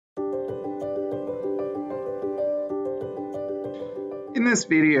In this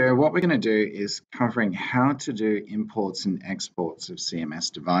video, what we're going to do is covering how to do imports and exports of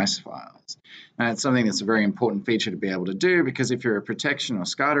CMS device files. Now, it's something that's a very important feature to be able to do because if you're a protection or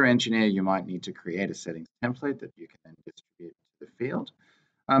SCADA engineer, you might need to create a settings template that you can then distribute to the field.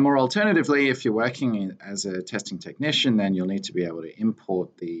 Or alternatively, if you're working as a testing technician, then you'll need to be able to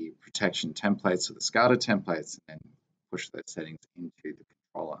import the protection templates or the SCADA templates and push those settings into the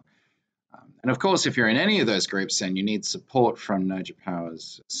controller. And of course, if you're in any of those groups and you need support from NOJA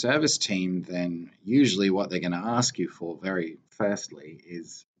Power's service team, then usually what they're going to ask you for very firstly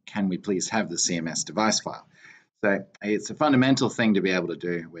is, can we please have the CMS device file? So it's a fundamental thing to be able to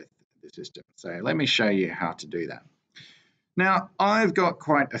do with the system. So let me show you how to do that. Now, I've got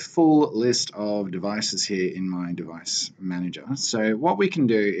quite a full list of devices here in my device manager. So what we can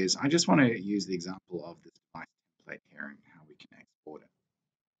do is, I just want to use the example of this device template here and how we can export it.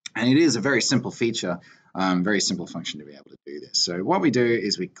 And it is a very simple feature, very simple function to be able to do this. So what we do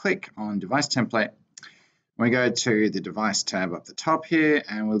is we click on device template, we go to the device tab up the top here,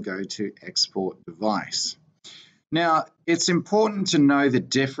 and we'll go to export device. Now, it's important to know the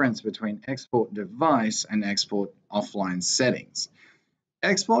difference between export device and export offline settings.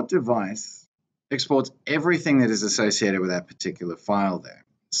 Export device exports everything that is associated with that particular file there.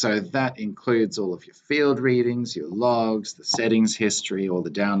 So that includes all of your field readings, your logs, the settings history, all the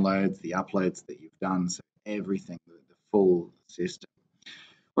downloads, the uploads that you've done, so everything, the full system.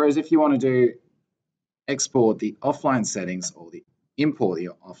 Whereas if you want to do export the offline settings or the import the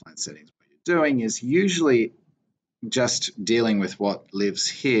offline settings, what you're doing is usually just dealing with what lives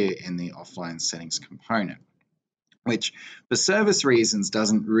here in the offline settings component, which for service reasons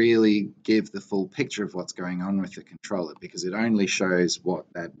doesn't really give the full picture of what's going on with the controller because it only shows what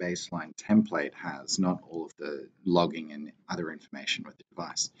that baseline template has, not all of the logging and other information with the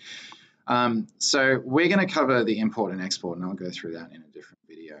device. So we're going to cover the import and export, and I'll go through that in a different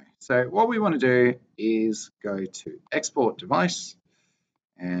video. So what we want to do is go to export device,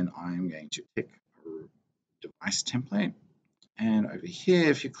 and I'm going to pick device template. And over here,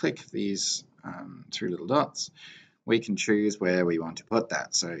 if you click these three little dots, we can choose where we want to put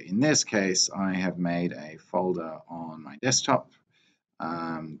that. So in this case, I have made a folder on my desktop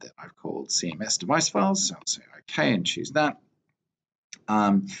that I've called CMS device files. So I'll say OK and choose that.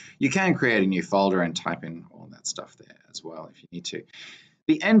 You can create a new folder and type in all that stuff there as well if you need to.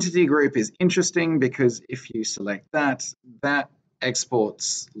 The entity group is interesting because if you select that, that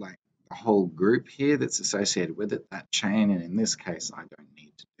exports like the whole group here that's associated with it, that chain, and in this case, I don't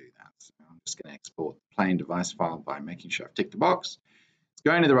need to do that. So I'm just going to export the plain device file by making sure I've ticked the box. It's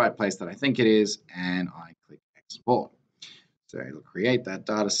going to the right place that I think it is, and I click export. So it'll create that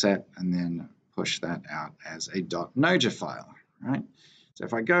data set and then push that out as a .NOJA file, right? So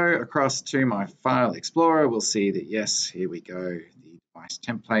if I go across to my file explorer, we'll see that yes, here we go, the device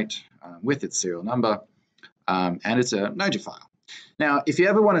template with its serial number, and it's a NOJA file. Now, if you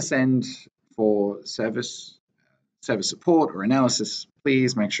ever want to send for service support or analysis,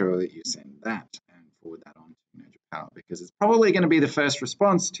 please make sure that you send that and forward that on to NOJA Power because it's probably going to be the first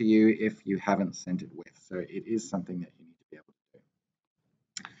response to you if you haven't sent it with. So it is something that you need to be able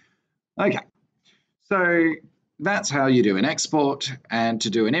to do. Okay, so that's how you do an export, and to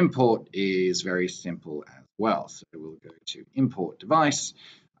do an import is very simple as well. So we'll go to import device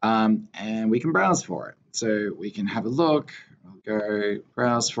and we can browse for it. So we can have a look. I'll go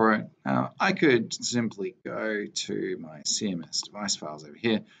browse for it. Now, I could simply go to my CMS device files over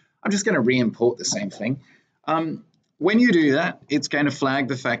here. I'm just going to re-import the same thing. When you do that, it's going to flag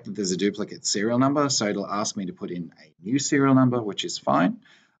the fact that there's a duplicate serial number, so it'll ask me to put in a new serial number, which is fine.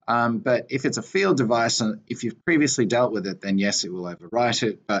 But if it's a field device, and if you've previously dealt with it, then yes, it will overwrite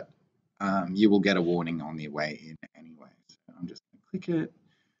it, but you will get a warning on the way in anyway. So I'm just going to click it,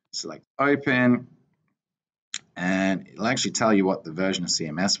 select open, and it'll actually tell you what the version of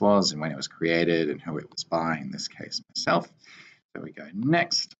CMS was and when it was created and who it was by, in this case, myself. So we go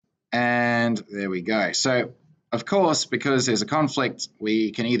next, and there we go. So, of course, because there's a conflict,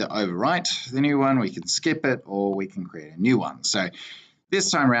 we can either overwrite the new one, we can skip it, or we can create a new one. So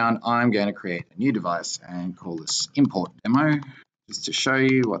this time around, I'm going to create a new device and call this import demo, just to show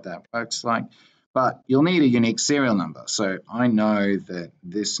you what that works like. But you'll need a unique serial number. So I know that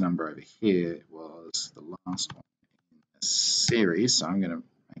this number over here was the last one in the series. So I'm going to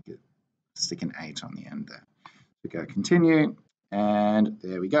make it stick an 8 on the end there. We go continue, and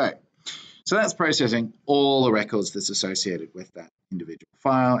there we go. So that's processing all the records that's associated with that individual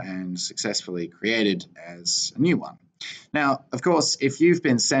file and successfully created as a new one. Now, of course, if you've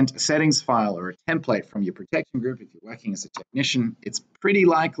been sent a settings file or a template from your protection group, if you're working as a technician, it's pretty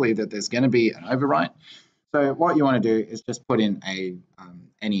likely that there's going to be an overwrite. So what you want to do is just put in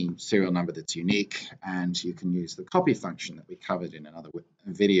any serial number that's unique, and you can use the copy function that we covered in another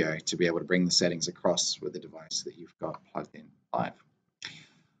video to be able to bring the settings across with the device that you've got plugged in live.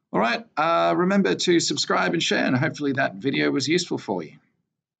 All right, remember to subscribe and share, and hopefully that video was useful for you.